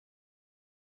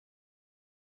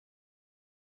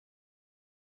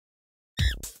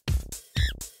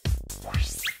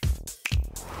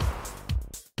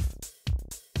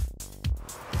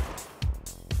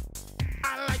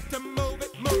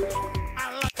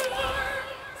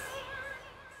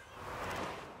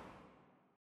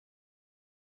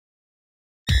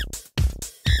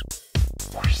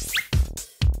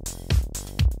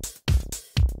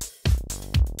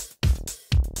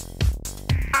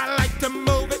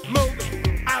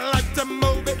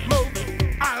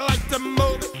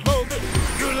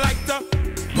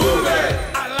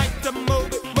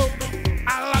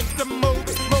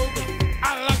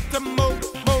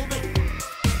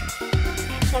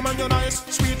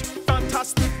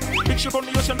Big ship on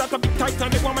the ocean, that a big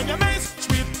Titanic woman, you're nice,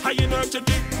 sweet, high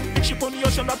energetic. Big ship on the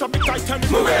ocean, that a big Titanic.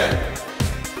 Move it!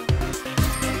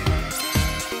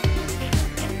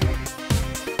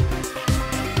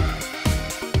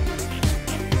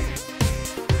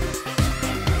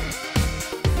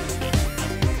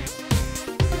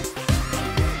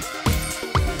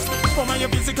 Woman, you're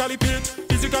physically fit,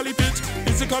 physically fit,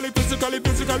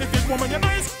 physically fit. Woman, you're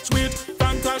nice, sweet,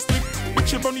 fantastic. Big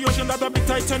ship on the ocean, that a big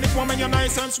Titanic. Woman, you're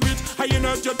nice and sweet, high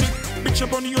energetic. Big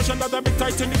ship on the ocean, that a big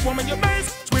Titanic. Woman, you're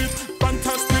nice, sweet,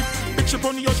 fantastic. Big ship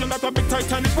on the ocean, that a big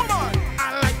Titanic. Woman,